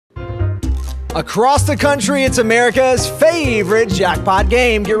Across the country, it's America's favorite jackpot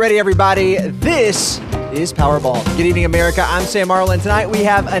game. Get ready, everybody. This is Powerball. Good evening, America. I'm Sam Arlen. Tonight, we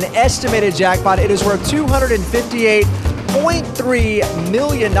have an estimated jackpot. It is worth $258.3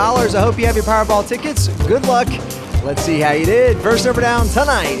 million. I hope you have your Powerball tickets. Good luck. Let's see how you did. First number down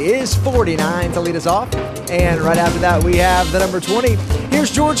tonight is 49 to lead us off. And right after that, we have the number 20.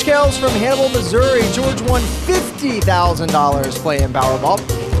 Here's George Kells from Hannibal, Missouri. George won $50,000 playing Powerball.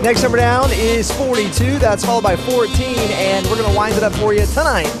 Next number down is 42. That's followed by 14. And we're going to wind it up for you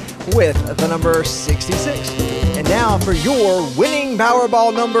tonight with the number 66. And now for your winning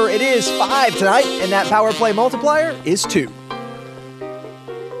Powerball number, it is 5 tonight. And that Power Play multiplier is 2.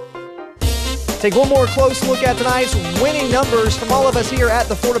 Take one more close look at tonight's winning numbers from all of us here at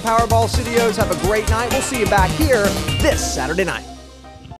the Florida Powerball Studios. Have a great night. We'll see you back here this Saturday night.